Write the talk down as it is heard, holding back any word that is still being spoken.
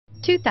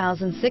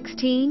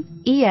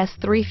2016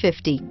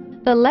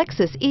 ES350. The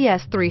Lexus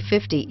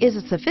ES350 is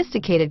a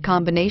sophisticated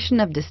combination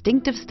of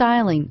distinctive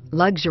styling,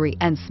 luxury,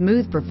 and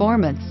smooth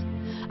performance.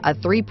 A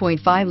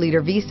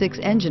 3.5-liter V6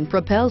 engine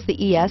propels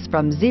the ES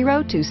from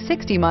 0 to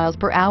 60 miles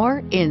per hour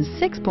in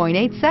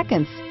 6.8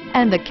 seconds.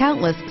 And the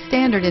countless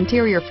standard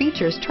interior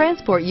features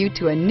transport you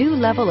to a new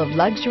level of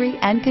luxury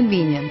and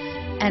convenience,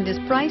 and is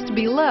priced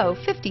below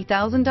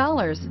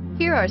 $50,000.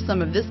 Here are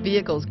some of this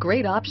vehicle's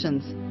great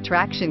options: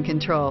 traction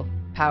control,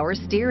 power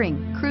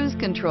steering, cruise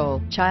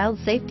control, child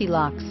safety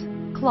locks,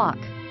 clock,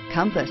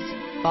 compass,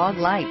 fog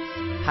lights,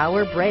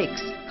 power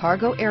brakes,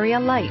 cargo area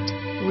light,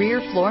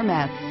 rear floor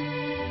mats.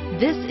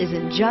 This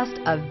isn't just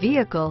a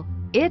vehicle,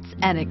 it's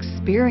an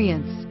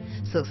experience.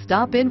 So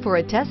stop in for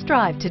a test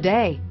drive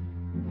today.